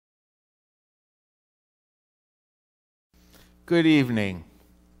Good evening.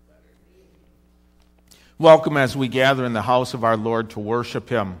 Welcome as we gather in the house of our Lord to worship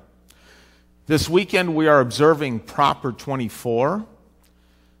Him. This weekend we are observing Proper 24.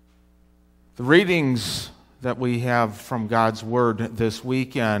 The readings that we have from God's Word this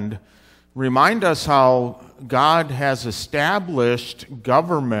weekend remind us how God has established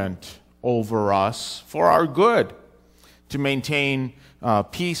government over us for our good, to maintain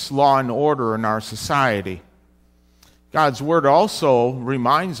peace, law, and order in our society. God's Word also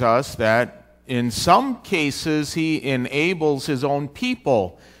reminds us that in some cases He enables His own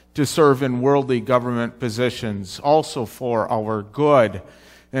people to serve in worldly government positions, also for our good.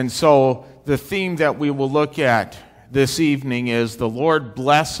 And so the theme that we will look at this evening is the Lord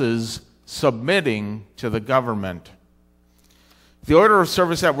blesses submitting to the government. The order of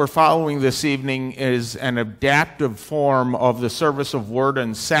service that we're following this evening is an adaptive form of the service of word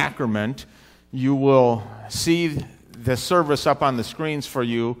and sacrament. You will see the service up on the screens for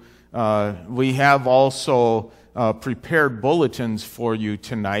you. We have also prepared bulletins for you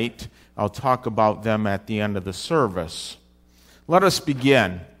tonight. I'll talk about them at the end of the service. Let us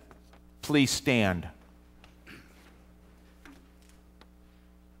begin. Please stand.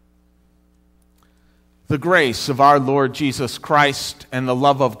 The grace of our Lord Jesus Christ and the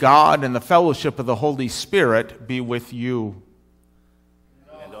love of God and the fellowship of the Holy Spirit be with you.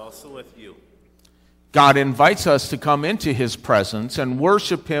 And also with you. God invites us to come into His presence and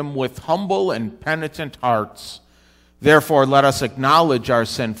worship Him with humble and penitent hearts. Therefore, let us acknowledge our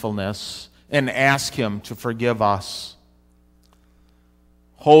sinfulness and ask Him to forgive us.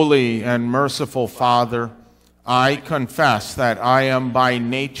 Holy and merciful Father, I confess that I am by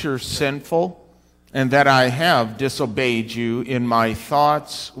nature sinful and that I have disobeyed you in my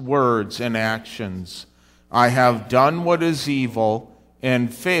thoughts, words, and actions. I have done what is evil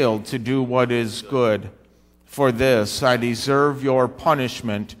and failed to do what is good. For this I deserve your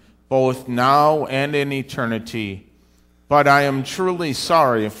punishment both now and in eternity. But I am truly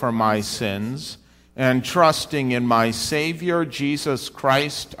sorry for my sins, and trusting in my Savior Jesus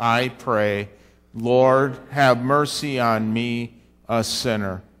Christ, I pray, Lord, have mercy on me, a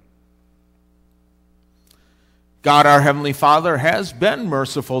sinner. God, our Heavenly Father, has been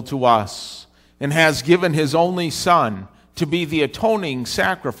merciful to us and has given His only Son to be the atoning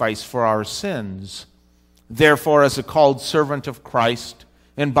sacrifice for our sins. Therefore, as a called servant of Christ,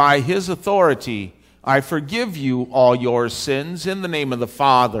 and by His authority, I forgive you all your sins in the name of the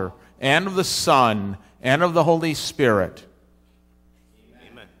Father, and of the Son, and of the Holy Spirit.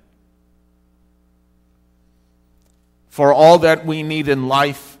 Amen. For all that we need in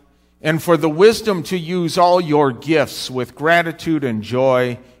life, and for the wisdom to use all your gifts with gratitude and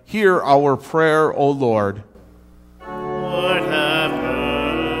joy, hear our prayer, O Lord. Lord, have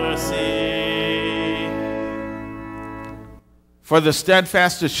mercy. For the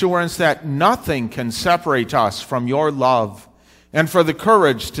steadfast assurance that nothing can separate us from your love, and for the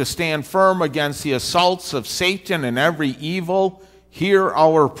courage to stand firm against the assaults of Satan and every evil, hear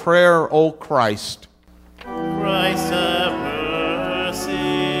our prayer, O Christ. Christ, have mercy.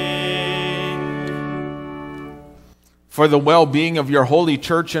 For the well-being of your holy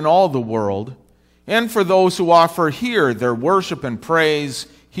church in all the world, and for those who offer here their worship and praise,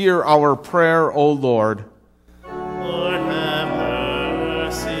 hear our prayer, O Lord. Lord, have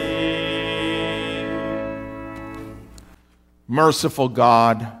mercy. Merciful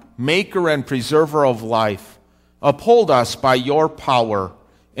God, maker and preserver of life, uphold us by your power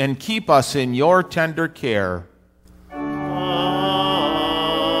and keep us in your tender care.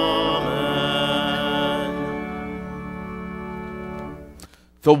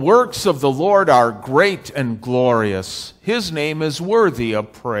 The works of the Lord are great and glorious. His name is worthy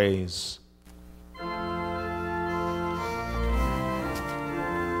of praise.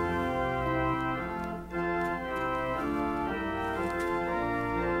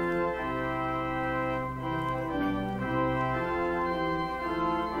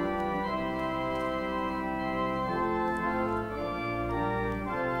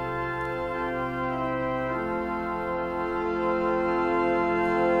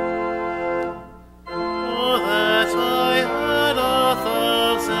 Oh, that I had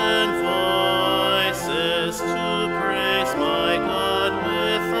 1,000 fold.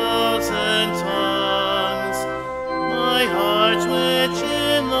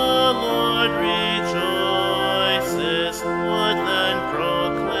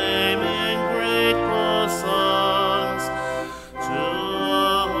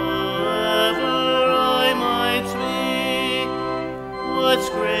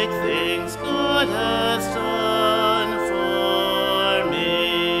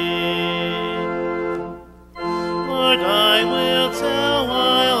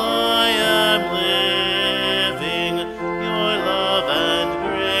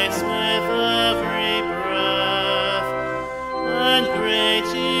 celebrate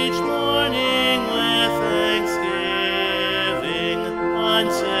each morning with thanksgiving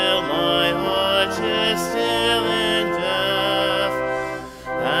until my heart is still in death.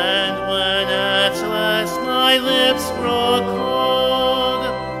 And when at last my lips grow cold,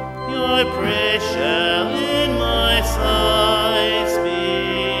 your praise shall in my sighs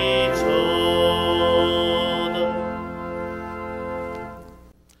be told.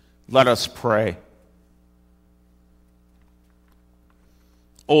 Let us pray.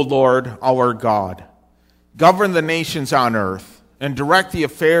 O Lord, our God, govern the nations on earth and direct the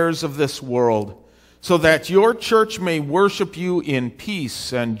affairs of this world, so that your church may worship you in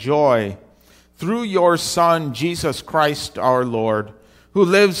peace and joy, through your Son, Jesus Christ our Lord, who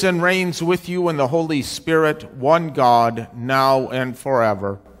lives and reigns with you in the Holy Spirit, one God, now and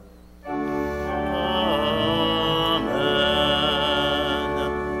forever. Amen.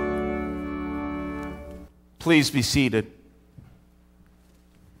 Please be seated.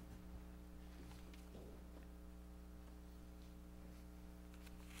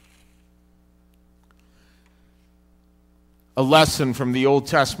 A lesson from the Old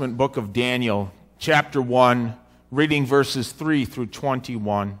Testament book of Daniel, chapter 1, reading verses 3 through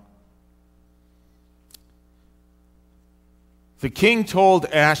 21. The king told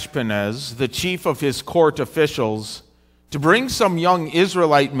Ashpenaz, the chief of his court officials, to bring some young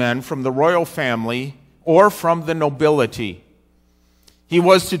Israelite men from the royal family or from the nobility. He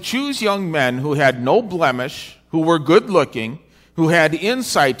was to choose young men who had no blemish, who were good-looking, who had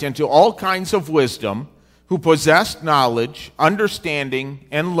insight into all kinds of wisdom, who possessed knowledge, understanding,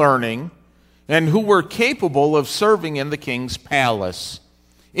 and learning, and who were capable of serving in the king's palace,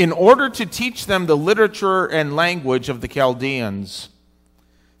 in order to teach them the literature and language of the Chaldeans.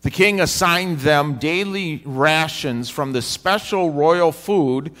 The king assigned them daily rations from the special royal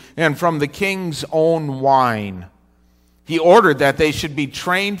food and from the king's own wine. He ordered that they should be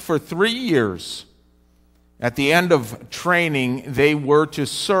trained for 3 years. At the end of training, they were to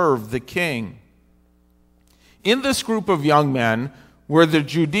serve the king. In this group of young men were the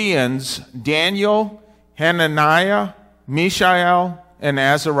Judeans Daniel, Hananiah, Mishael, and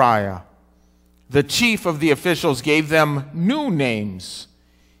Azariah. The chief of the officials gave them new names.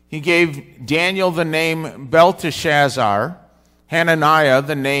 He gave Daniel the name Belteshazzar, Hananiah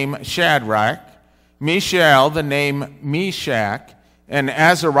the name Shadrach, Mishael the name Meshach, and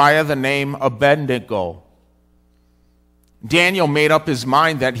Azariah the name Abednego. Daniel made up his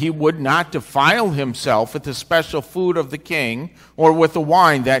mind that he would not defile himself with the special food of the king or with the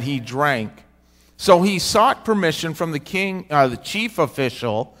wine that he drank. So he sought permission from the king, the chief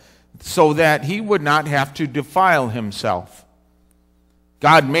official, so that he would not have to defile himself.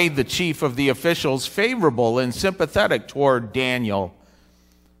 God made the chief of the officials favorable and sympathetic toward Daniel.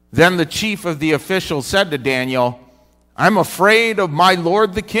 Then the chief of the officials said to Daniel, "I'm afraid of my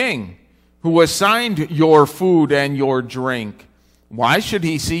lord the king, who assigned your food and your drink. Why should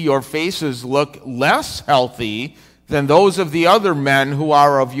he see your faces look less healthy than those of the other men who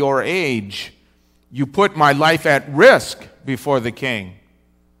are of your age? You put my life at risk before the king."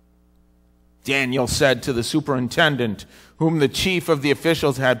 Daniel said to the superintendent, whom the chief of the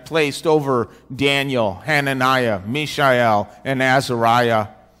officials had placed over Daniel, Hananiah, Mishael, and Azariah,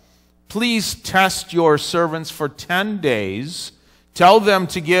 "Please test your servants for 10 days. Tell them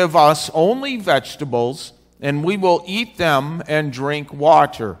to give us only vegetables, and we will eat them and drink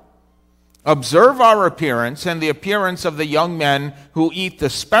water. Observe our appearance and the appearance of the young men who eat the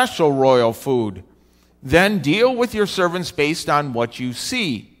special royal food. Then deal with your servants based on what you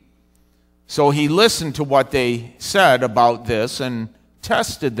see." So he listened to what they said about this and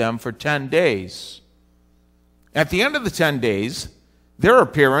tested them for 10 days. At the end of the 10 days, their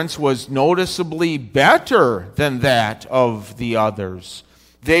appearance was noticeably better than that of the others.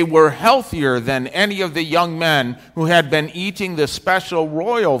 They were healthier than any of the young men who had been eating the special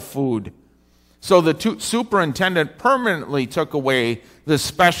royal food. So the superintendent permanently took away the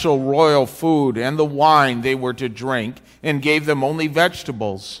special royal food and the wine they were to drink and gave them only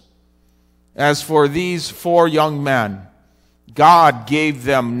vegetables. As for these 4 young men, God gave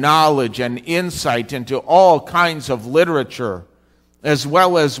them knowledge and insight into all kinds of literature, as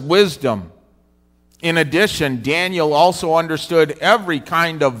well as wisdom. In addition, Daniel also understood every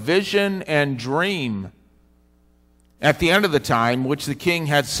kind of vision and dream. At the end of the time, which the king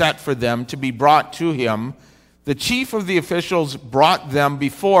had set for them to be brought to him, the chief of the officials brought them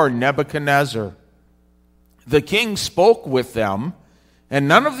before Nebuchadnezzar. The king spoke with them, and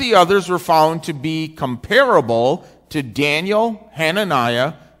none of the others were found to be comparable to Daniel,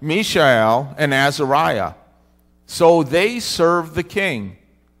 Hananiah, Mishael, and Azariah. So they served the king.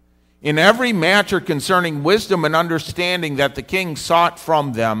 In every matter concerning wisdom and understanding that the king sought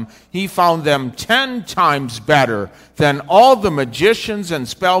from them, he found them 10 times better than all the magicians and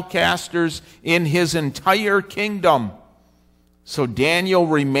spellcasters in his entire kingdom. So Daniel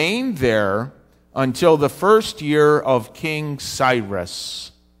remained there until the first year of King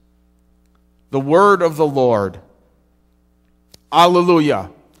Cyrus. The word of the Lord.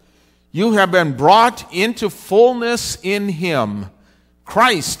 Alleluia. You have been brought into fullness in him.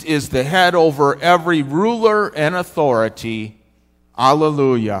 Christ is the head over every ruler and authority.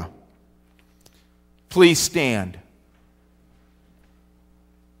 Alleluia. Please stand.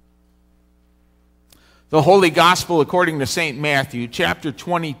 The Holy Gospel according to St. Matthew, chapter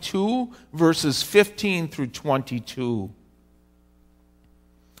 22, verses 15 through 22.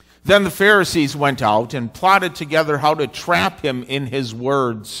 Then the Pharisees went out and plotted together how to trap him in his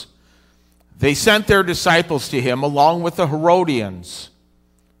words. They sent their disciples to him along with the Herodians.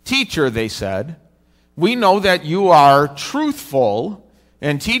 Teacher, they said, we know that you are truthful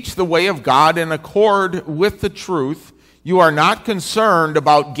and teach the way of God in accord with the truth. You are not concerned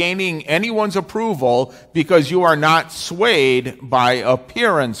about gaining anyone's approval because you are not swayed by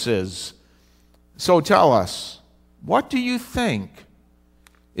appearances. So tell us, what do you think?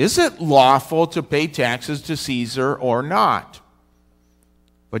 Is it lawful to pay taxes to Caesar or not?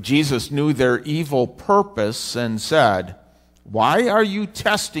 But Jesus knew their evil purpose and said, why are you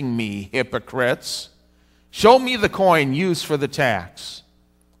testing me, hypocrites? Show me the coin used for the tax.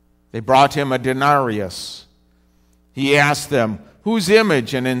 They brought him a denarius. He asked them, whose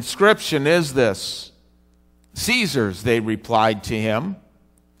image and inscription is this? Caesar's, they replied to him.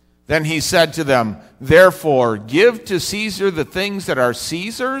 Then he said to them, therefore, give to Caesar the things that are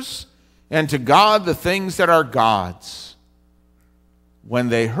Caesar's, and to God the things that are God's. When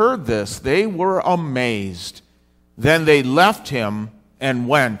they heard this, they were amazed. Then they left him and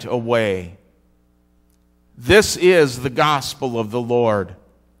went away. This is the gospel of the Lord.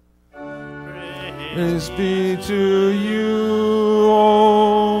 Praise be to you,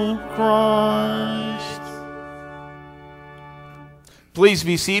 O Christ. Please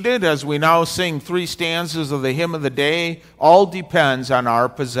be seated as we now sing 3 stanzas of the hymn of the day. All depends on our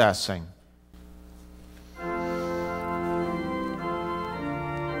possessing.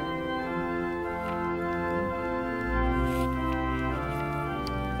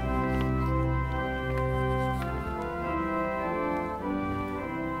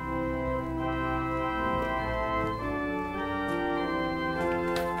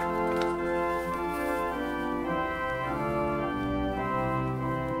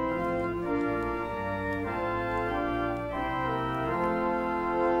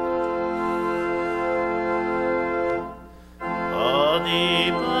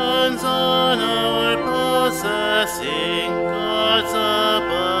 Depends on our possessing God's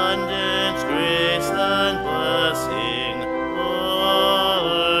abundant grace and blessing. All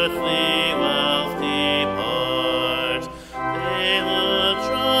earthly wealth depart. They who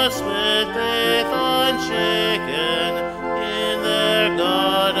trust with faith unshaken in their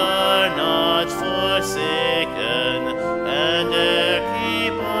God are not forsaken, and dare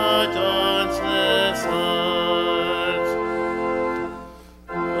keep a dauntless heart.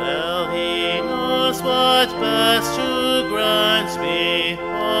 What best to grant me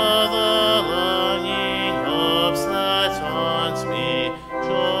all the longing hopes that haunt me.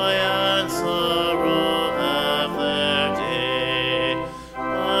 Joy and sorrow have their day.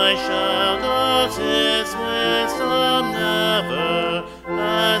 I shall doubt his wisdom never,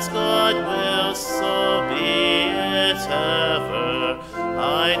 as God wills, so be it ever.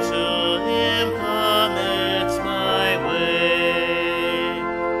 I to him commit my way.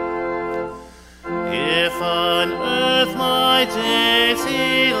 If on earth my days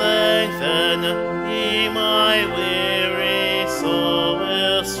he lengthen, he my weary soul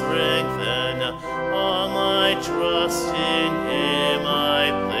will strengthen. All my trust in him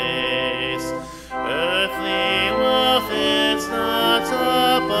I place. Earthly wealth is not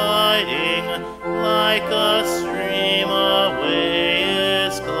abiding, like a stream away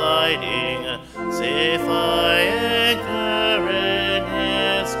is gliding. Safe I anchor in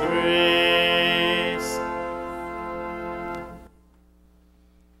his grace.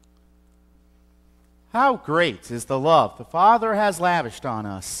 How great is the love the Father has lavished on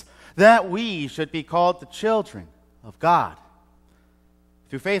us, that we should be called the children of God.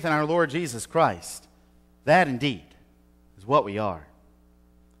 Through faith in our Lord Jesus Christ, that indeed is what we are.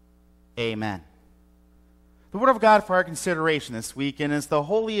 Amen. The Word of God for our consideration this weekend is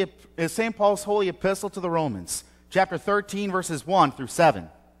St. Paul's holy epistle to the Romans, chapter 13, verses 1 through 7.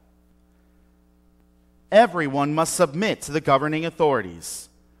 Everyone must submit to the governing authorities,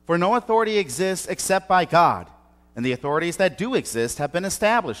 For no authority exists except by God, and the authorities that do exist have been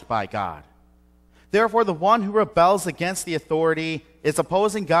established by God. Therefore, the one who rebels against the authority is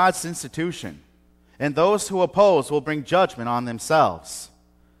opposing God's institution, and those who oppose will bring judgment on themselves.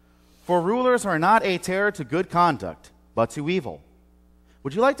 For rulers are not a terror to good conduct, but to evil.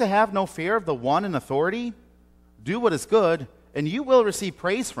 Would you like to have no fear of the one in authority? Do what is good, and you will receive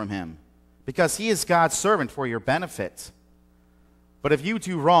praise from him, because he is God's servant for your benefit. But if you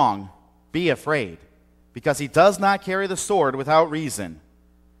do wrong, be afraid, because he does not carry the sword without reason.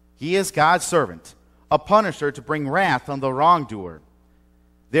 He is God's servant, a punisher to bring wrath on the wrongdoer.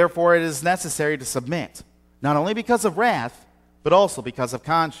 Therefore it is necessary to submit, not only because of wrath, but also because of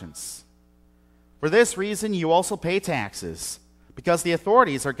conscience. For this reason you also pay taxes, because the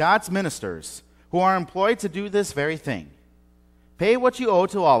authorities are God's ministers, who are employed to do this very thing. Pay what you owe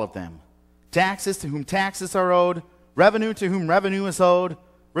to all of them: taxes to whom taxes are owed, revenue to whom revenue is owed,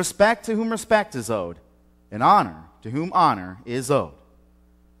 respect to whom respect is owed, and honor to whom honor is owed.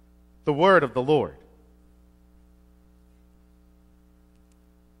 The word of the Lord.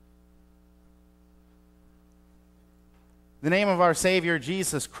 In the name of our Savior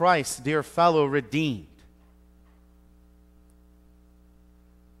Jesus Christ, dear fellow redeemed.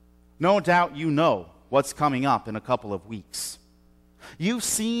 No doubt you know what's coming up in a couple of weeks. You've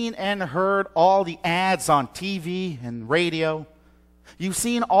seen and heard all the ads on TV and radio. You've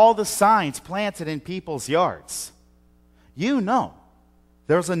seen all the signs planted in people's yards. You know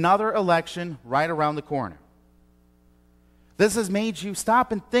there's another election right around the corner. This has made you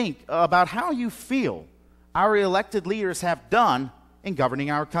stop and think about how you feel our elected leaders have done in governing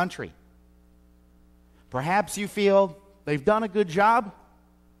our country. Perhaps you feel they've done a good job,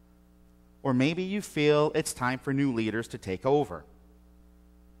 or maybe you feel it's time for new leaders to take over.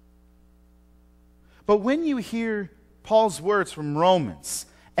 But when you hear Paul's words from Romans,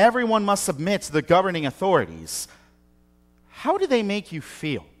 everyone must submit to the governing authorities, how do they make you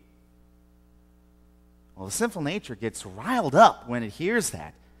feel? Well, the sinful nature gets riled up when it hears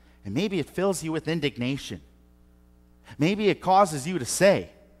that, and maybe it fills you with indignation. Maybe it causes you to say,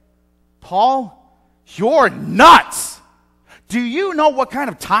 Paul, you're nuts! Do you know what kind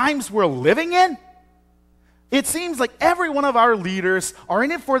of times we're living in? It seems like every one of our leaders are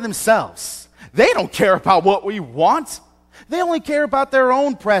in it for themselves. They don't care about what we want. They only care about their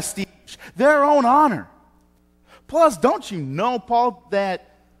own prestige, their own honor. Plus, don't you know, Paul,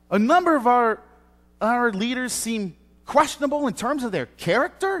 that a number of our leaders seem questionable in terms of their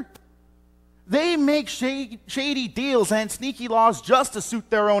character? They make shady deals and sneaky laws just to suit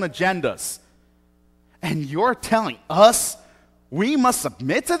their own agendas. And you're telling us we must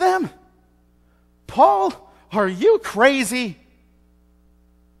submit to them? Paul, are you crazy?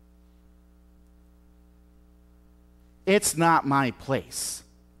 It's not my place,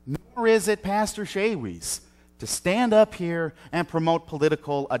 nor is it Pastor Schawe's, to stand up here and promote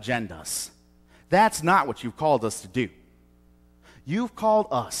political agendas. That's not what you've called us to do. You've called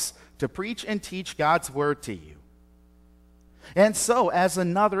us to preach and teach God's word to you. And so, as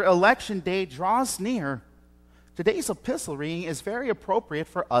another election day draws near, today's epistle reading is very appropriate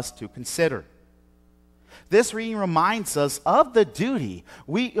for us to consider. This reading reminds us of the duty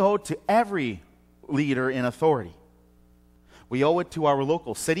we owe to every leader in authority. We owe it to our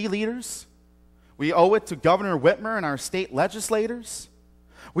local city leaders. We owe it to Governor Whitmer and our state legislators.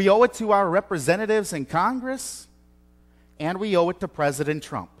 We owe it to our representatives in Congress. And we owe it to President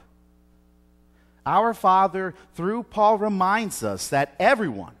Trump. Our Father, through Paul, reminds us that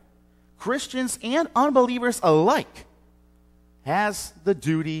everyone, Christians and unbelievers alike, has the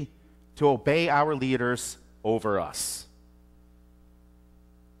duty to obey our leaders over us.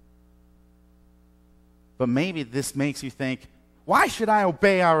 But maybe this makes you think, why should I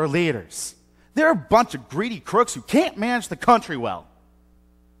obey our leaders? They're a bunch of greedy crooks who can't manage the country well.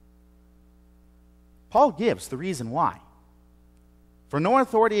 Paul gives the reason why. For no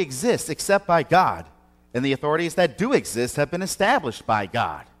authority exists except by God, and the authorities that do exist have been established by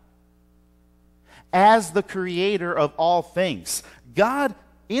God. As the creator of all things, God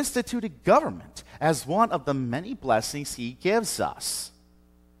instituted government as one of the many blessings he gives us.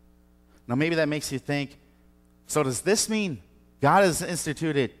 Now maybe that makes you think, so does this mean God has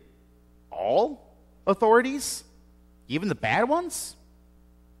instituted all authorities, even the bad ones?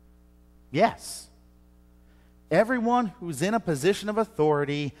 Yes. Everyone who's in a position of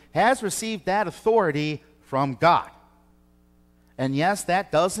authority has received that authority from God. And yes,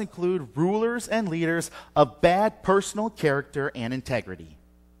 that does include rulers and leaders of bad personal character and integrity.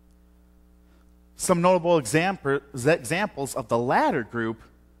 Some notable examples of the latter group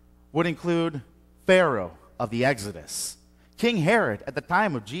would include Pharaoh of the Exodus, King Herod at the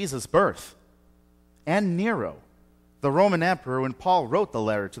time of Jesus' birth, and Nero, the Roman emperor, when Paul wrote the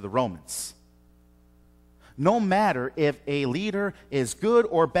letter to the Romans. No matter if a leader is good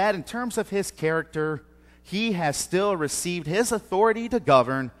or bad in terms of his character, he has still received his authority to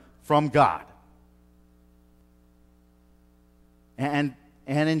govern from God. And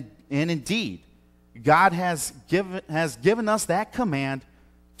indeed, God has given us that command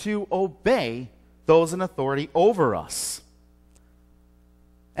to obey those in authority over us.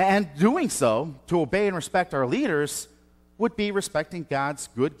 And doing so, to obey and respect our leaders, would be respecting God's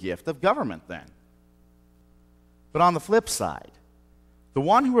good gift of government then. But on the flip side, the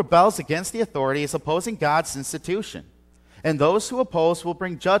one who rebels against the authority is opposing God's institution, and those who oppose will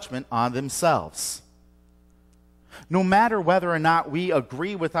bring judgment on themselves. No matter whether or not we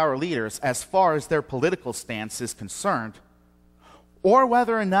agree with our leaders as far as their political stance is concerned, or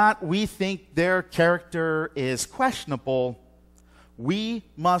whether or not we think their character is questionable, we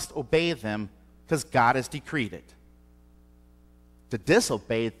must obey them because God has decreed it. To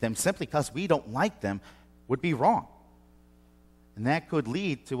disobey them simply because we don't like them would be wrong. And that could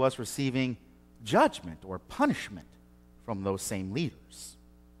lead to us receiving judgment or punishment from those same leaders.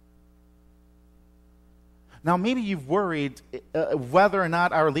 Now, maybe you've worried whether or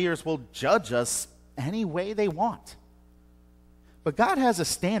not our leaders will judge us any way they want. But God has a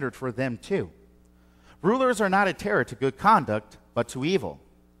standard for them too. Rulers are not a terror to good conduct, but to evil.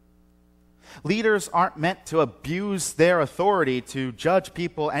 Leaders aren't meant to abuse their authority to judge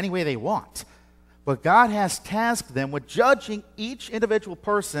people any way they want. But God has tasked them with judging each individual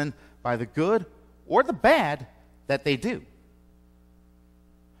person by the good or the bad that they do.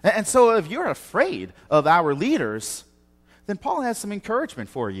 And so if you're afraid of our leaders, then Paul has some encouragement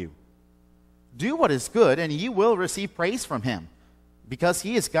for you. Do what is good, and you will receive praise from him, because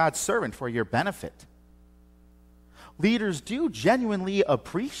he is God's servant for your benefit. Leaders do genuinely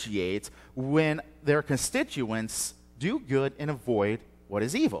appreciate when their constituents do good and avoid what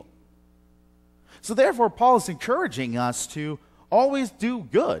is evil. So therefore, Paul is encouraging us to always do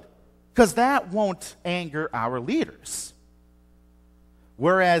good, because that won't anger our leaders.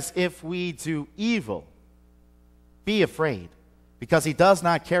 Whereas if we do evil, be afraid, because he does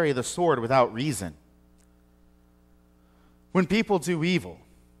not carry the sword without reason. When people do evil,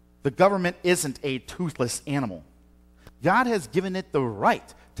 the government isn't a toothless animal. God has given it the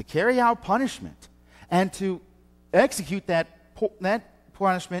right to carry out punishment and to execute that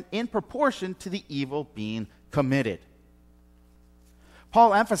punishment in proportion to the evil being committed.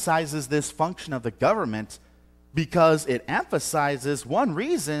 Paul emphasizes this function of the government because it emphasizes one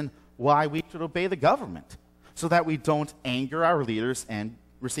reason why we should obey the government, so that we don't anger our leaders and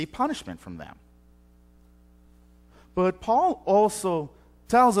receive punishment from them. But Paul also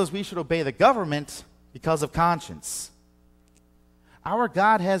tells us we should obey the government because of conscience. Our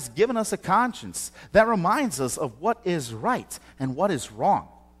God has given us a conscience that reminds us of what is right and what is wrong.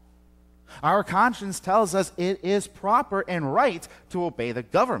 Our conscience tells us it is proper and right to obey the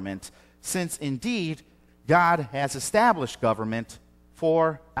government, since indeed God has established government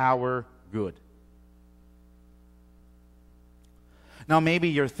for our good. Now maybe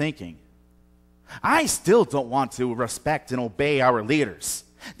you're thinking, I still don't want to respect and obey our leaders.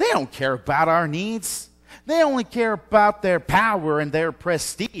 They don't care about our needs. They only care about their power and their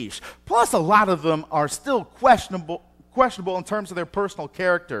prestige. Plus, a lot of them are still questionable in terms of their personal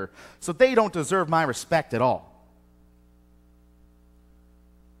character, so they don't deserve my respect at all.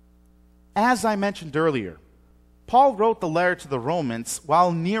 As I mentioned earlier, Paul wrote the letter to the Romans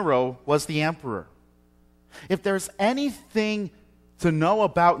while Nero was the emperor. If there's anything to know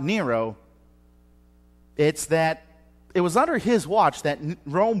about Nero, it's that it was under his watch that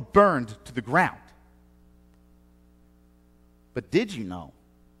Rome burned to the ground. But did you know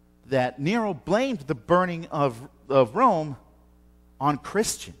that Nero blamed the burning of Rome on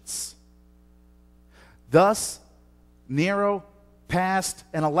Christians? Thus, Nero passed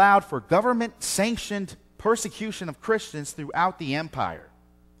and allowed for government-sanctioned persecution of Christians throughout the empire.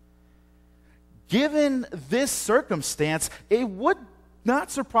 Given this circumstance, it would not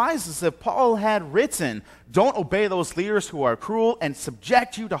surprise us if Paul had written, "Don't obey those leaders who are cruel and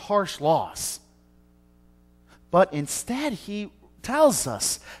subject you to harsh laws." But instead, he tells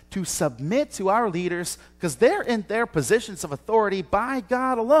us to submit to our leaders because they're in their positions of authority by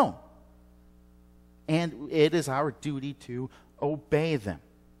God alone. And it is our duty to obey them.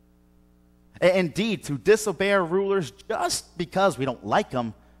 Indeed, to disobey our rulers just because we don't like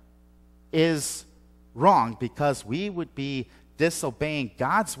them is wrong, because we would be disobeying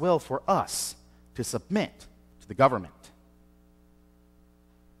God's will for us to submit to the government.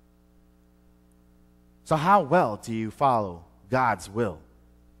 So how well do you follow God's will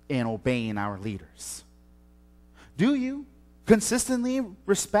in obeying our leaders? Do you consistently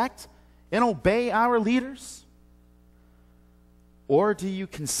respect and obey our leaders? Or do you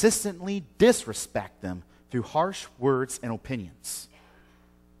consistently disrespect them through harsh words and opinions?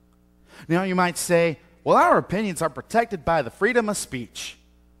 Now you might say, well, our opinions are protected by the freedom of speech.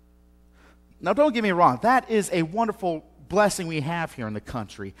 Now don't get me wrong, that is a wonderful blessing we have here in the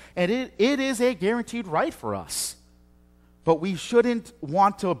country, and it is a guaranteed right for us. But we shouldn't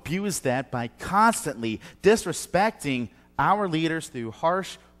want to abuse that by constantly disrespecting our leaders through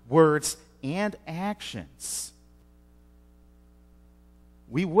harsh words and actions.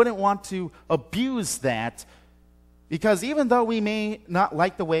 We wouldn't want to abuse that, because even though we may not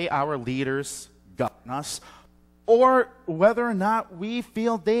like the way our leaders govern us, or whether or not we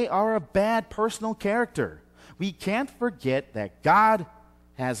feel they are a bad personal character, we can't forget that God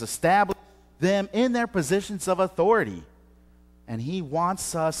has established them in their positions of authority, and He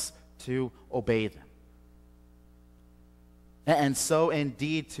wants us to obey them. And so,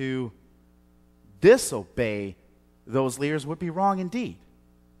 indeed, to disobey those leaders would be wrong indeed.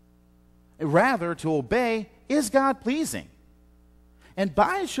 Rather, to obey is God-pleasing. And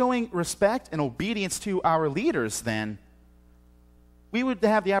by showing respect and obedience to our leaders, then, we would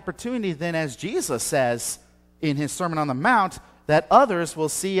have the opportunity then, as Jesus says in His Sermon on the Mount, that others will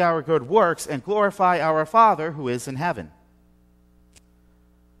see our good works and glorify our Father who is in heaven.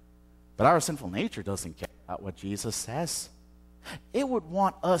 But our sinful nature doesn't care about what Jesus says. It would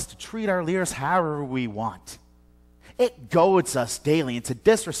want us to treat our leaders however we want. It goads us daily into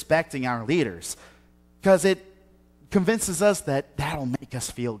disrespecting our leaders because it convinces us that that'll make us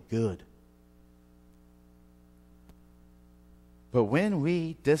feel good. But when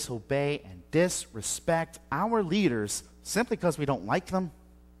we disobey and disrespect our leaders simply because we don't like them,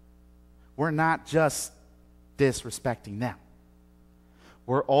 we're not just disrespecting them.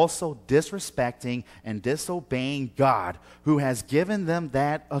 We're also disrespecting and disobeying God, who has given them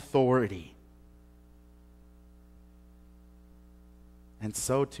that authority. And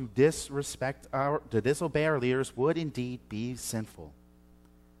so to disobey our leaders would indeed be sinful.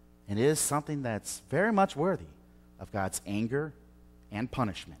 And it is something that's very much worthy of God's anger and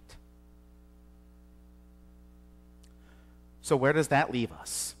punishment. So where does that leave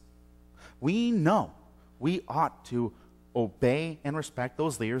us? We know we ought to obey and respect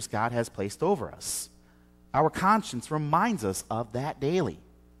those leaders God has placed over us. Our conscience reminds us of that daily.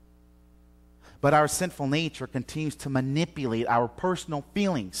 But our sinful nature continues to manipulate our personal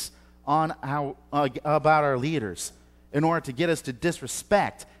feelings about our leaders in order to get us to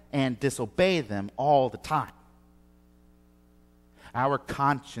disrespect and disobey them all the time. Our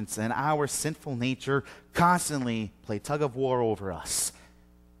conscience and our sinful nature constantly play tug of war over us.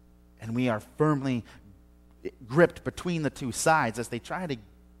 And we are firmly gripped between the two sides as they try to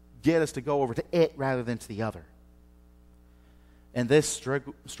get us to go over to it rather than to the other. And this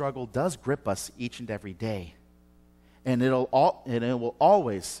struggle does grip us each and every day. And it will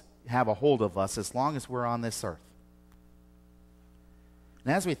always have a hold of us as long as we're on this earth.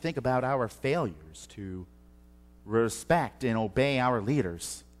 And as we think about our failures to respect and obey our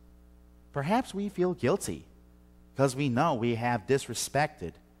leaders, perhaps we feel guilty because we know we have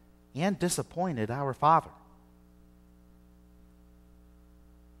disrespected and disappointed our Father.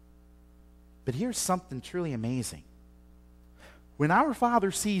 But here's something truly amazing. When our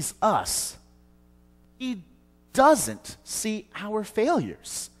Father sees us, He doesn't see our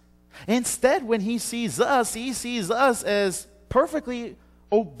failures. Instead, when He sees us as perfectly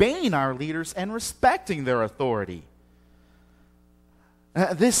obeying our leaders and respecting their authority.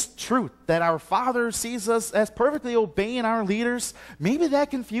 This truth that our Father sees us as perfectly obeying our leaders, maybe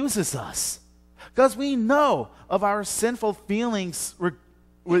that confuses us. Because we know of our sinful feelings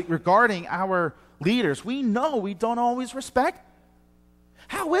regarding our leaders. We know we don't always respect.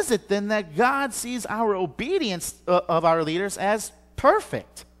 How is it then that God sees our obedience of our leaders as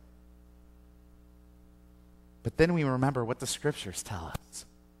perfect? But then we remember what the Scriptures tell us.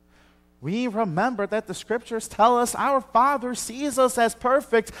 We remember that the Scriptures tell us our Father sees us as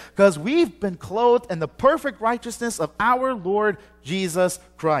perfect because we've been clothed in the perfect righteousness of our Lord Jesus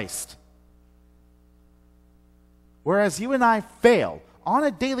Christ. Whereas you and I fail on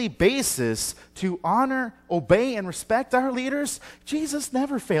a daily basis to honor, obey, and respect our leaders, Jesus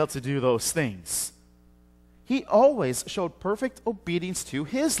never failed to do those things. He always showed perfect obedience to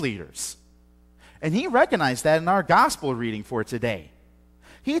His leaders. And He recognized that in our gospel reading for today.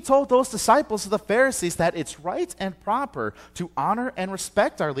 He told those disciples of the Pharisees that it's right and proper to honor and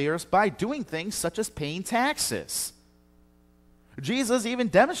respect our leaders by doing things such as paying taxes. Jesus even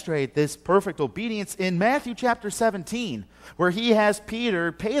demonstrated this perfect obedience in Matthew chapter 17, where he has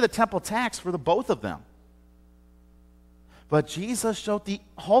Peter pay the temple tax for the both of them. But Jesus showed the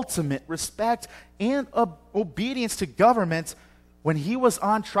ultimate respect and obedience to government when he was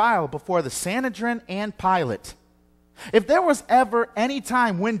on trial before the Sanhedrin and Pilate. If there was ever any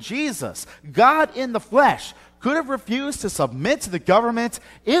time when Jesus, God in the flesh, could have refused to submit to the government,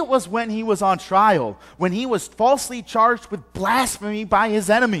 it was when he was on trial, when he was falsely charged with blasphemy by his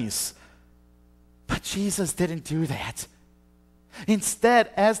enemies. But Jesus didn't do that.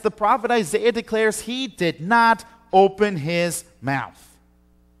 Instead, as the prophet Isaiah declares, he did not open his mouth.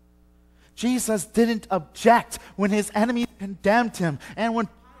 Jesus didn't object when his enemies condemned him and when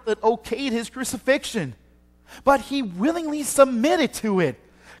Pilate okayed his crucifixion, but he willingly submitted to it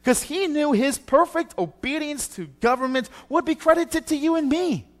because he knew his perfect obedience to government would be credited to you and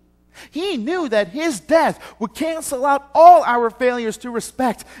me. He knew that his death would cancel out all our failures to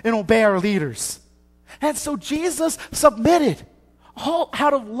respect and obey our leaders. And so Jesus submitted, all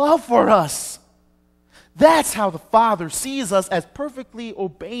out of love for us. That's how the Father sees us, as perfectly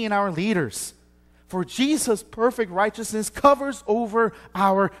obeying our leaders. For Jesus' perfect righteousness covers over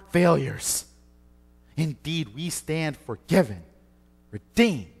our failures. Indeed, we stand forgiven,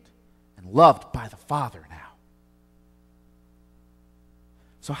 redeemed, and loved by the Father now.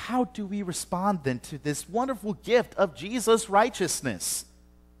 So how do we respond then to this wonderful gift of Jesus' righteousness?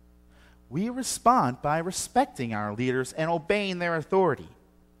 We respond by respecting our leaders and obeying their authority.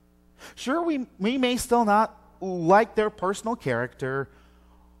 Sure, we may still not like their personal character,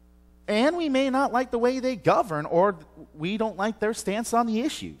 and we may not like the way they govern, or we don't like their stance on the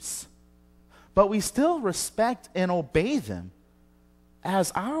issues. But we still respect and obey them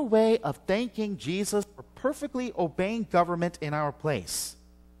as our way of thanking Jesus for perfectly obeying government in our place.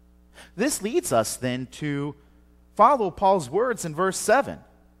 This leads us then to follow Paul's words in verse 7.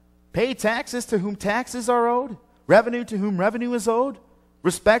 Pay taxes to whom taxes are owed, revenue to whom revenue is owed,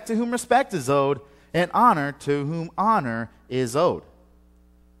 respect to whom respect is owed, and honor to whom honor is owed.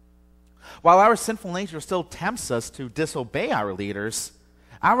 While our sinful nature still tempts us to disobey our leaders,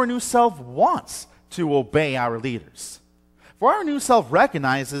 our new self wants to obey our leaders. For our new self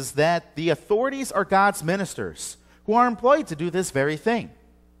recognizes that the authorities are God's ministers who are employed to do this very thing.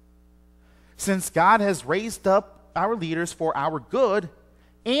 Since God has raised up our leaders for our good,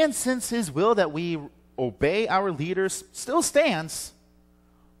 and since his will that we obey our leaders still stands,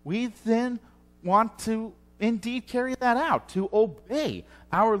 we then want to indeed carry that out, to obey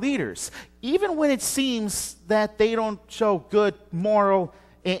our leaders, even when it seems that they don't show good moral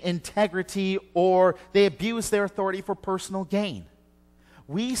integrity or they abuse their authority for personal gain.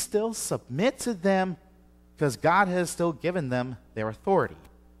 We still submit to them because God has still given them their authority.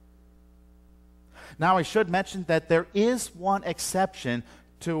 Now, I should mention that there is one exception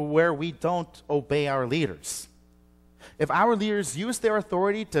to where we don't obey our leaders. If our leaders use their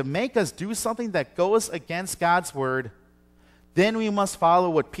authority to make us do something that goes against God's word, then we must follow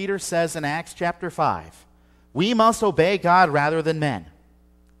what Peter says in Acts chapter 5. We must obey God rather than men.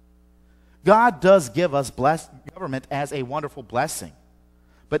 God does give us government as a wonderful blessing.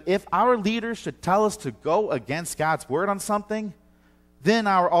 But if our leaders should tell us to go against God's word on something, then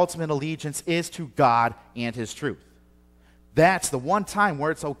our ultimate allegiance is to God and his truth. That's the one time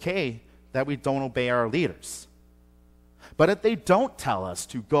where it's okay that we don't obey our leaders. But if they don't tell us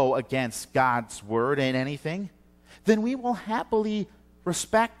to go against God's word in anything, then we will happily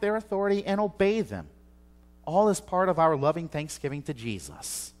respect their authority and obey them, all as part of our loving thanksgiving to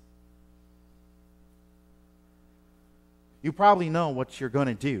Jesus. You probably know what you're going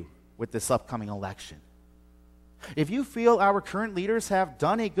to do with this upcoming election. If you feel our current leaders have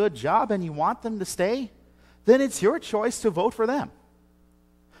done a good job and you want them to stay, then it's your choice to vote for them.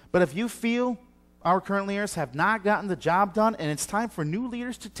 But if you feel our current leaders have not gotten the job done and it's time for new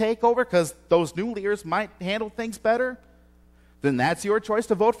leaders to take over because those new leaders might handle things better, then that's your choice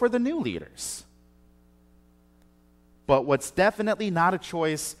to vote for the new leaders. But what's definitely not a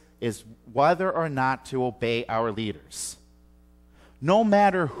choice is whether or not to obey our leaders. No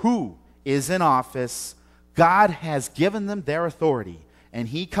matter who is in office, God has given them their authority, and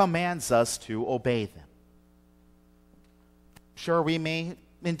he commands us to obey them. Sure, we may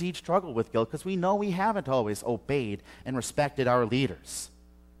indeed struggle with guilt because we know we haven't always obeyed and respected our leaders.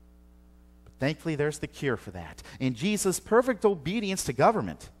 But thankfully, there's the cure for that. In Jesus' perfect obedience to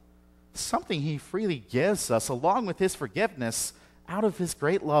government, something he freely gives us along with his forgiveness out of his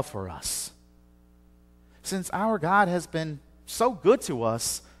great love for us. Since our God has been so good to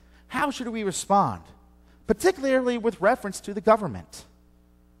us, how should we respond, particularly with reference to the government?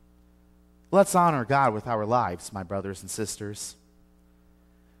 Let's honor God with our lives, my brothers and sisters.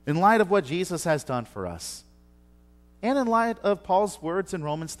 in light of what Jesus has done for us, and in light of Paul's words in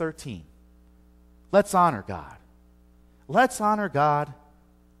Romans 13, let's honor God. Let's honor God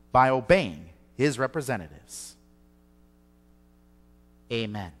by obeying his representatives.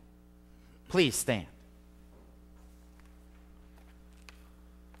 Amen. Please stand.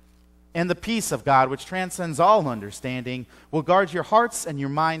 And the peace of God, which transcends all understanding, will guard your hearts and your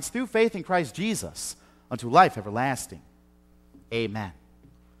minds through faith in Christ Jesus unto life everlasting. Amen.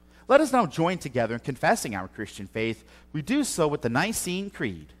 Let us now join together in confessing our Christian faith. We do so with the Nicene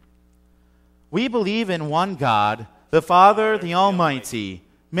Creed. We believe in one God, the Father, the Almighty,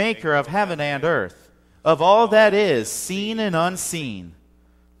 maker of heaven and earth, of all that is seen and unseen.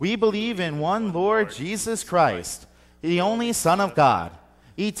 We believe in one Lord Jesus Christ, the only Son of God,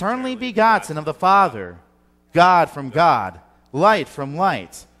 eternally begotten of the Father, God from God, light from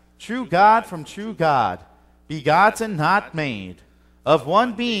light, true God from true God, begotten, not made, of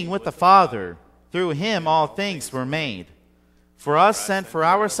one being with the Father. Through him all things were made. For us and for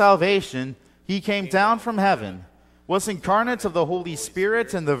our salvation he came down from heaven, was incarnate of the Holy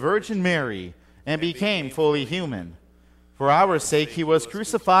Spirit and the Virgin Mary, and became fully human. For our sake he was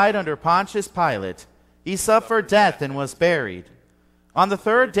crucified under Pontius Pilate. He suffered death and was buried. On the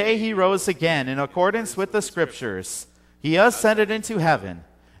third day he rose again in accordance with the Scriptures. He ascended into heaven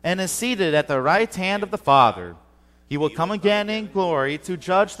and is seated at the right hand of the Father. He will come again in glory to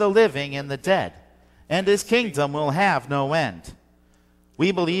judge the living and the dead, and his kingdom will have no end.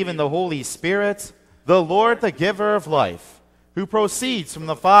 We believe in the Holy Spirit, the Lord, the giver of life, who proceeds from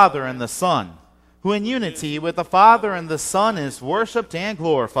the Father and the Son, who in unity with the Father and the Son is worshipped and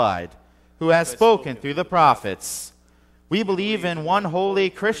glorified, who has spoken through the prophets. We believe in one holy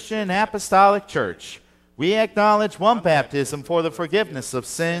Christian apostolic church. We acknowledge one baptism for the forgiveness of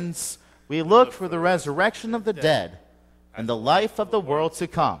sins. We look for the resurrection of the dead and the life of the world to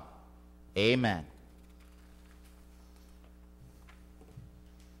come. Amen.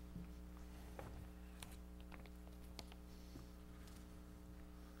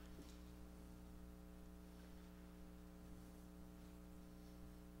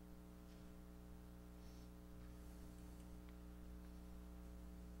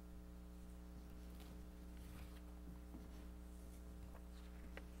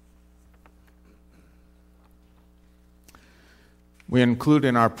 We include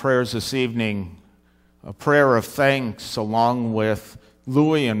in our prayers this evening a prayer of thanks along with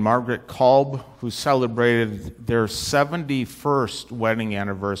Louis and Margaret Kolb, who celebrated their 71st wedding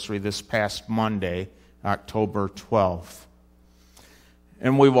anniversary this past Monday, October 12th.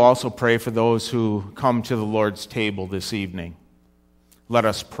 And we will also pray for those who come to the Lord's table this evening. Let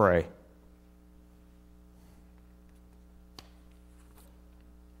us pray.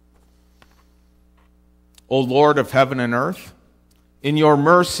 O Lord of heaven and earth, in your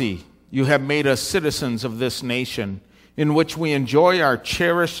mercy, you have made us citizens of this nation, in which we enjoy our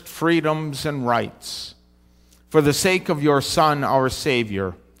cherished freedoms and rights. For the sake of your Son, our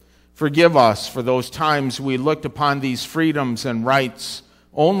Savior, forgive us for those times we looked upon these freedoms and rights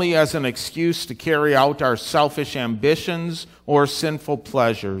only as an excuse to carry out our selfish ambitions or sinful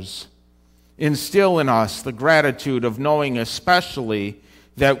pleasures. Instill in us the gratitude of knowing especially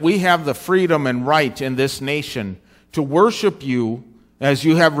that we have the freedom and right in this nation to worship you as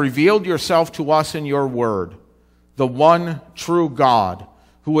you have revealed yourself to us in your word, the one true God,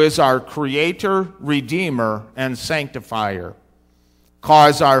 who is our Creator, Redeemer, and Sanctifier.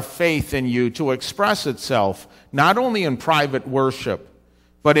 Cause our faith in you to express itself not only in private worship,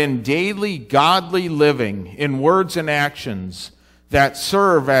 but in daily godly living, in words and actions that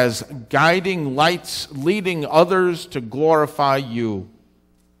serve as guiding lights leading others to glorify you.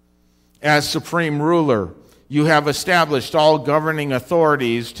 As supreme ruler, you have established all governing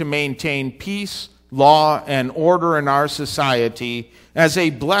authorities to maintain peace, law, and order in our society as a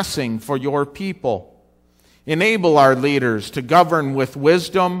blessing for your people. Enable our leaders to govern with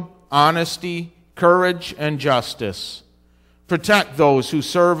wisdom, honesty, courage, and justice. Protect those who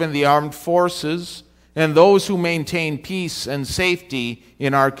serve in the armed forces and those who maintain peace and safety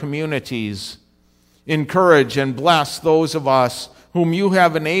in our communities. Encourage and bless those of us whom you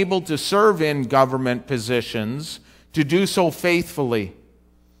have enabled to serve in government positions, to do so faithfully.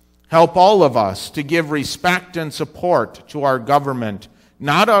 Help all of us to give respect and support to our government,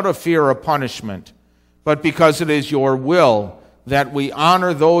 not out of fear of punishment, but because it is your will that we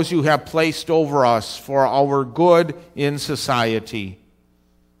honor those you have placed over us for our good in society.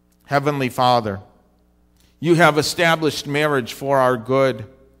 Heavenly Father, you have established marriage for our good.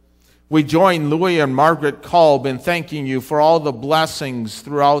 We join Louis and Margaret Kolb in thanking you for all the blessings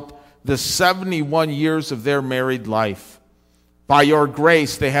throughout the 71 years of their married life. By your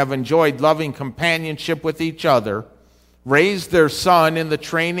grace, they have enjoyed loving companionship with each other, raised their son in the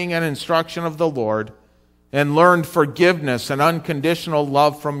training and instruction of the Lord, and learned forgiveness and unconditional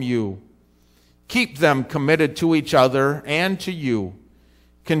love from you. Keep them committed to each other and to you.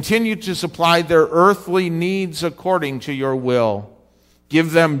 Continue to supply their earthly needs according to your will.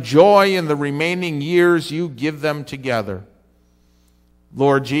 Give them joy in the remaining years you give them together.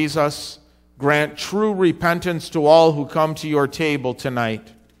 Lord Jesus, grant true repentance to all who come to your table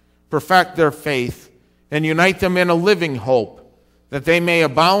tonight. Perfect their faith and unite them in a living hope, that they may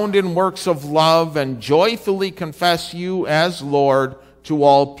abound in works of love and joyfully confess you as Lord to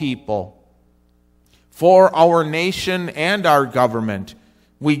all people. For our nation and our government,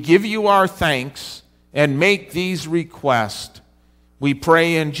 we give you our thanks and make these requests. We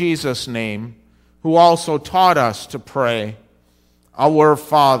pray in Jesus' name, who also taught us to pray. Our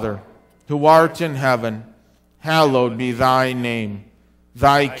Father, who art in heaven, hallowed be thy name.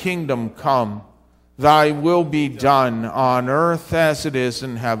 Thy kingdom come, thy will be done on earth as it is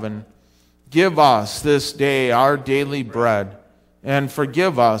in heaven. Give us this day our daily bread, and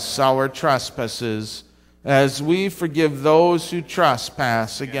forgive us our trespasses, as we forgive those who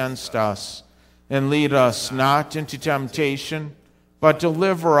trespass against us. And lead us not into temptation, but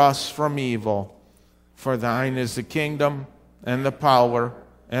deliver us from evil. For thine is the kingdom, and the power,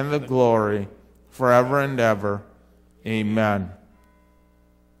 and the glory, forever and ever. Amen.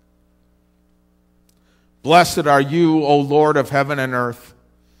 Blessed are you, O Lord of heaven and earth.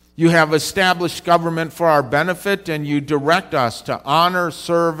 You have established government for our benefit, and you direct us to honor,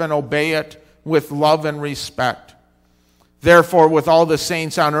 serve, and obey it with love and respect. Therefore, with all the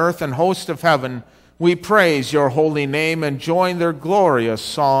saints on earth and host of heaven, we praise your holy name and join their glorious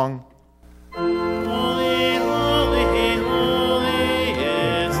song. Holy, holy, holy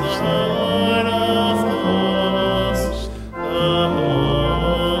is the Lord of hosts. The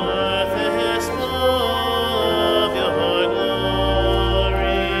whole earth is full of your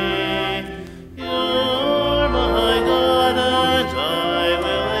glory. You're my God, and I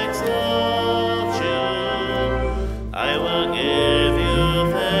will exalt you. I will give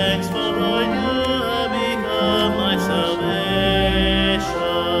you thanks, for you have become my salvation.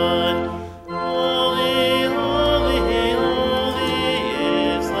 Holy, holy, holy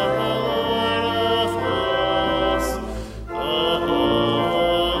is the Lord of hosts. The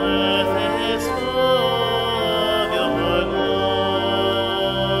whole earth is full of your glory.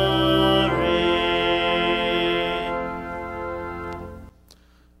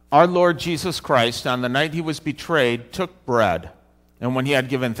 Our Lord Jesus Christ, on the night he was betrayed, took bread. And when he had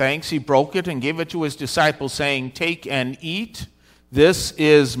given thanks, he broke it and gave it to his disciples, saying, "Take and eat. This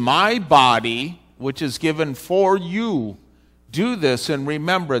is my body, which is given for you. Do this in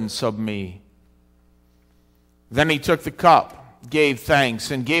remembrance of me." Then he took the cup, gave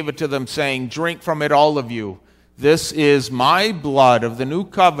thanks, and gave it to them, saying, "Drink from it, all of you. This is my blood of the new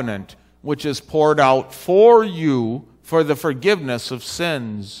covenant, which is poured out for you for the forgiveness of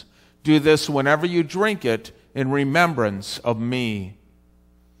sins. Do this whenever you drink it in remembrance of me."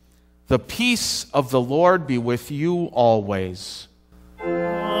 The peace of the Lord be with you always. Amen.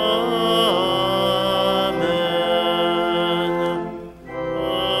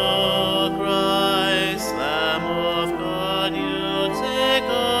 O Christ, Lamb of God, you take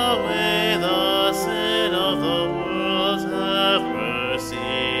away the sin of the world. Have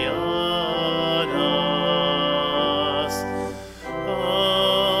mercy on us.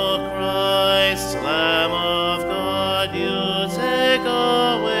 O Christ, Lamb of God, you take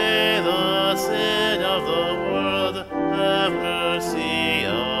away the sin of the world. Have mercy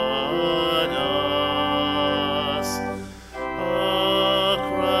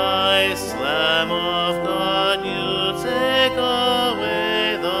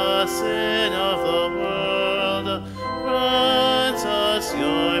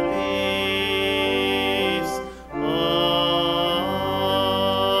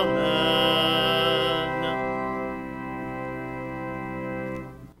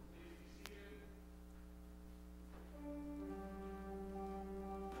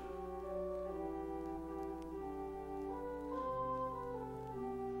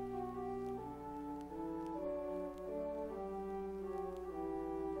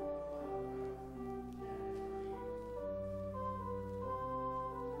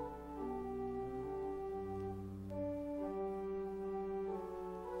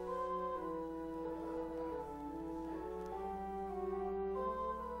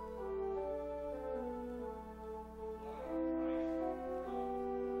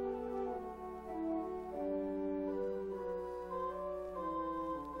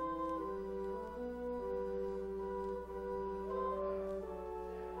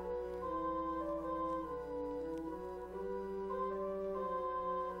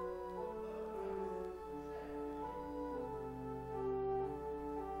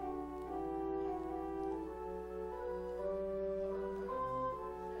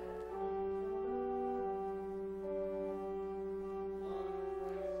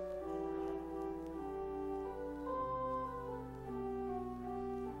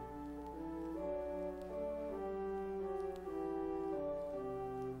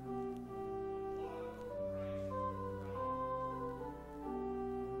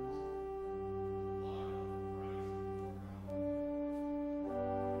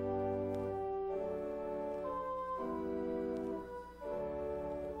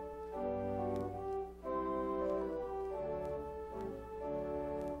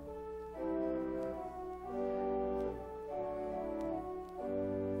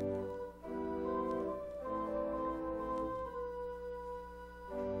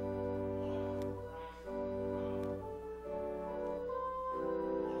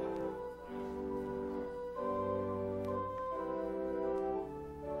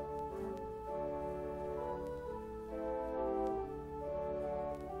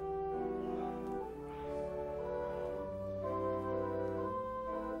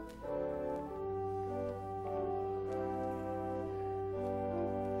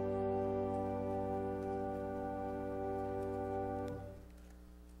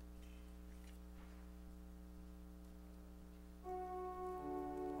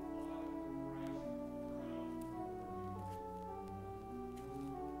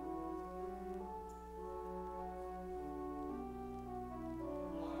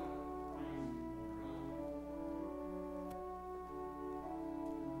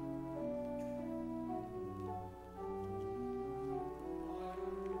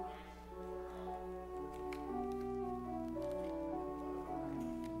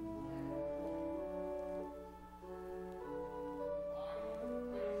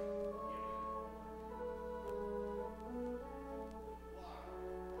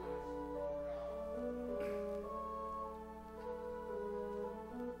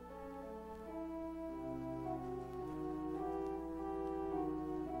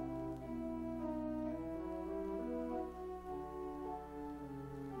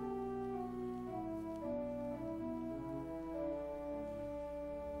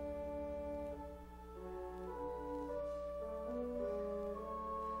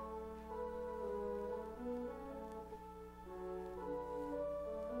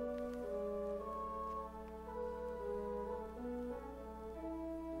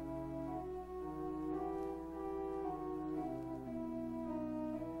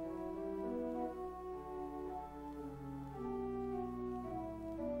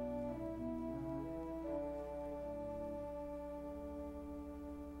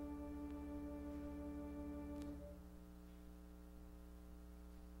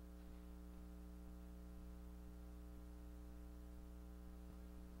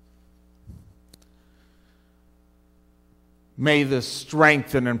May this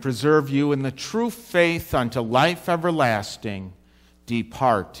strengthen and preserve you in the true faith unto life everlasting.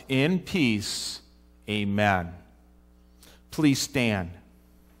 Depart in peace. Amen. Please stand.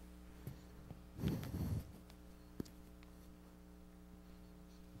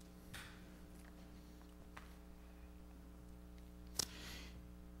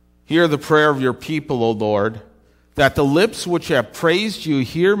 Hear the prayer of your people, O Lord, that the lips which have praised you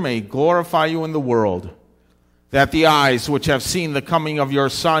here may glorify you in the world, that the eyes which have seen the coming of your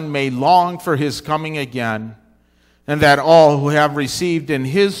Son may long for his coming again, and that all who have received in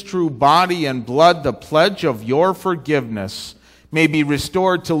his true body and blood the pledge of your forgiveness may be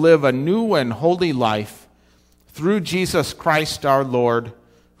restored to live a new and holy life through Jesus Christ our Lord,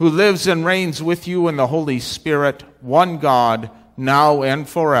 who lives and reigns with you in the Holy Spirit, one God, now and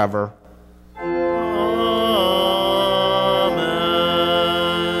forever. Amen.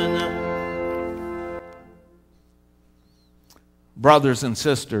 Brothers and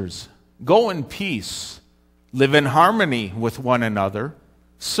sisters, go in peace, live in harmony with one another,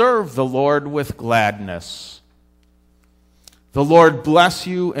 serve the Lord with gladness. The Lord bless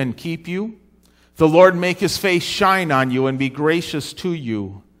you and keep you. The Lord make his face shine on you and be gracious to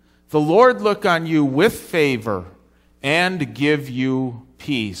you. The Lord look on you with favor and give you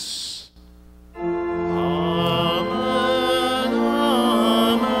peace. Amen,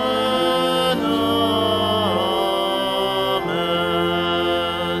 amen.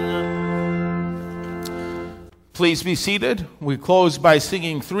 Please be seated. We close by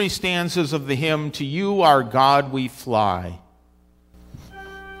singing 3 stanzas of the hymn, To You, Our God, We Fly.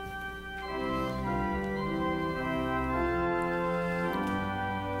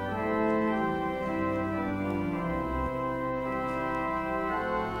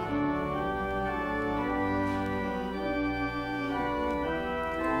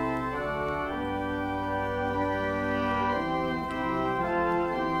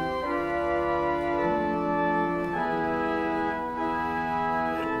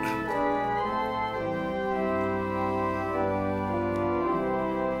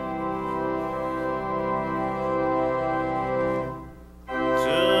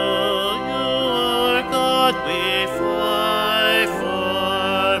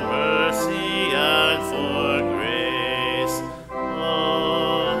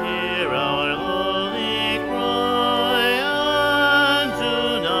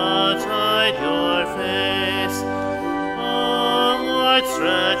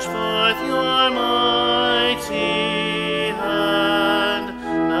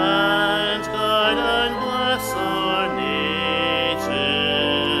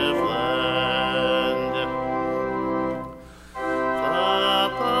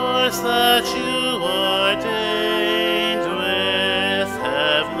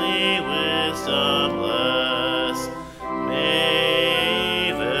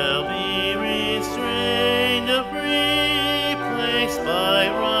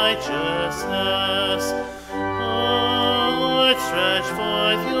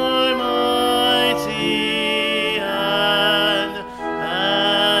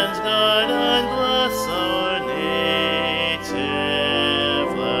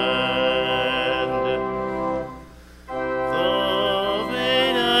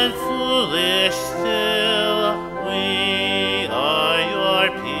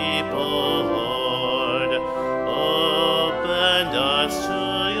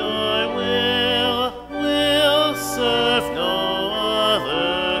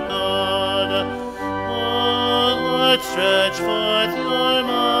 Stretch forth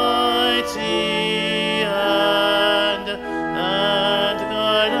your mighty hand, and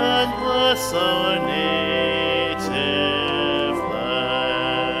guide and bless our native land.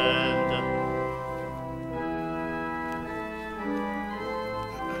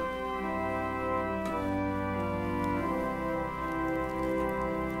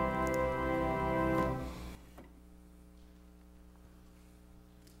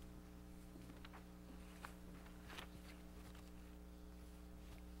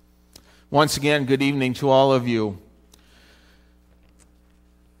 Once again, good evening to all of you.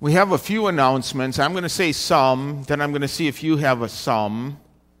 We have a few announcements. I'm going to say some, then I'm going to see if you have a some,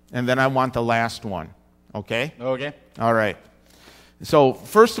 and then I want the last one. Okay? Okay. All right. So,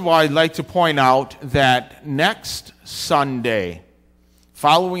 first of all, I'd like to point out that next Sunday,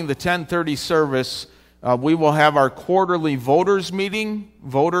 following the 10:30 service, we will have our quarterly voters meeting.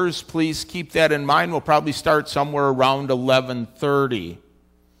 Voters, please keep that in mind. We'll probably start somewhere around 11:30.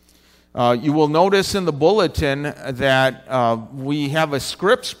 You will notice in the bulletin that we have a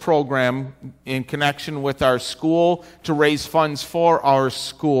Scripps program in connection with our school to raise funds for our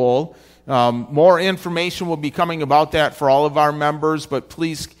school. More information will be coming about that for all of our members, but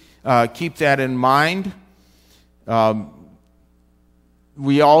please keep that in mind.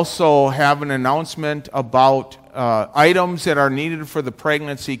 We also have an announcement about items that are needed for the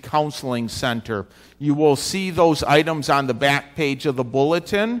Pregnancy Counseling Center. You will see those items on the back page of the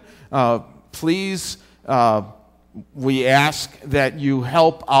bulletin. Please, we ask that you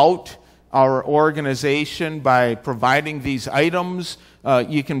help out our organization by providing these items.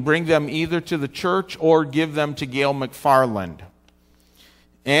 You can bring them either to the church or give them to Gail McFarland.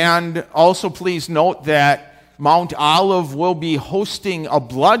 And also please note that Mount Olive will be hosting a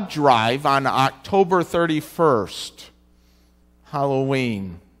blood drive on October 31st.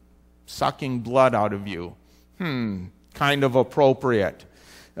 Halloween. Sucking blood out of you. Kind of appropriate.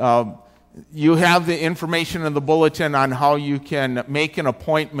 You have the information in the bulletin on how you can make an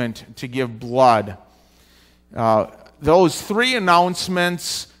appointment to give blood. Those three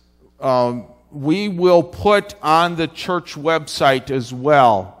announcements we will put on the church website as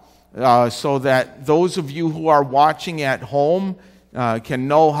well. So that those of you who are watching at home can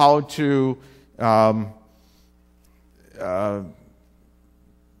know how to,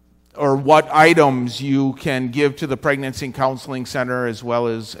 or what items you can give to the Pregnancy and Counseling Center, as well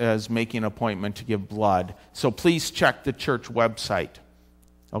as making an appointment to give blood. So please check the church website.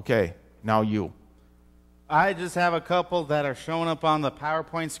 Okay, now you. I just have a couple that are showing up on the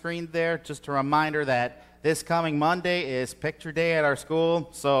PowerPoint screen there. Just a reminder that this coming Monday is picture day at our school.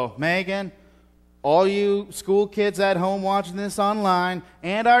 So, Megan, all you school kids at home watching this online,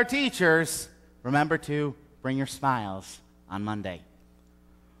 and our teachers, remember to bring your smiles on Monday.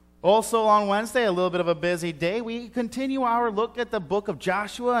 Also on Wednesday, a little bit of a busy day, we continue our look at the book of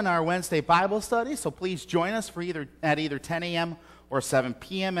Joshua in our Wednesday Bible study. So please join us for either 10 a.m. or 7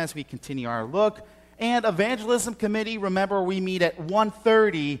 p.m. as we continue our look. And Evangelism Committee, remember we meet at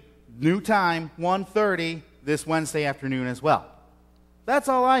 1:30, new time, 1:30 this Wednesday afternoon as well. That's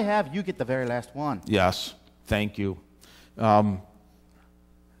all I have. You get the very last one. Yes, thank you.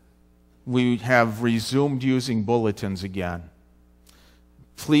 We have resumed using bulletins again.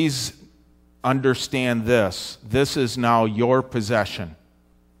 Please understand this. This is now your possession.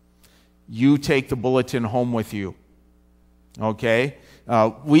 You take the bulletin home with you. Okay?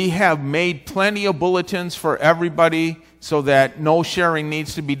 We have made plenty of bulletins for everybody so that no sharing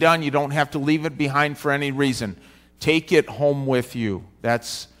needs to be done. You don't have to leave it behind for any reason. Take it home with you.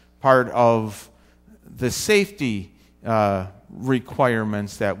 That's part of the safety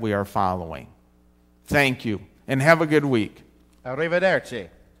requirements that we are following. Thank you, and have a good week. Arrivederci.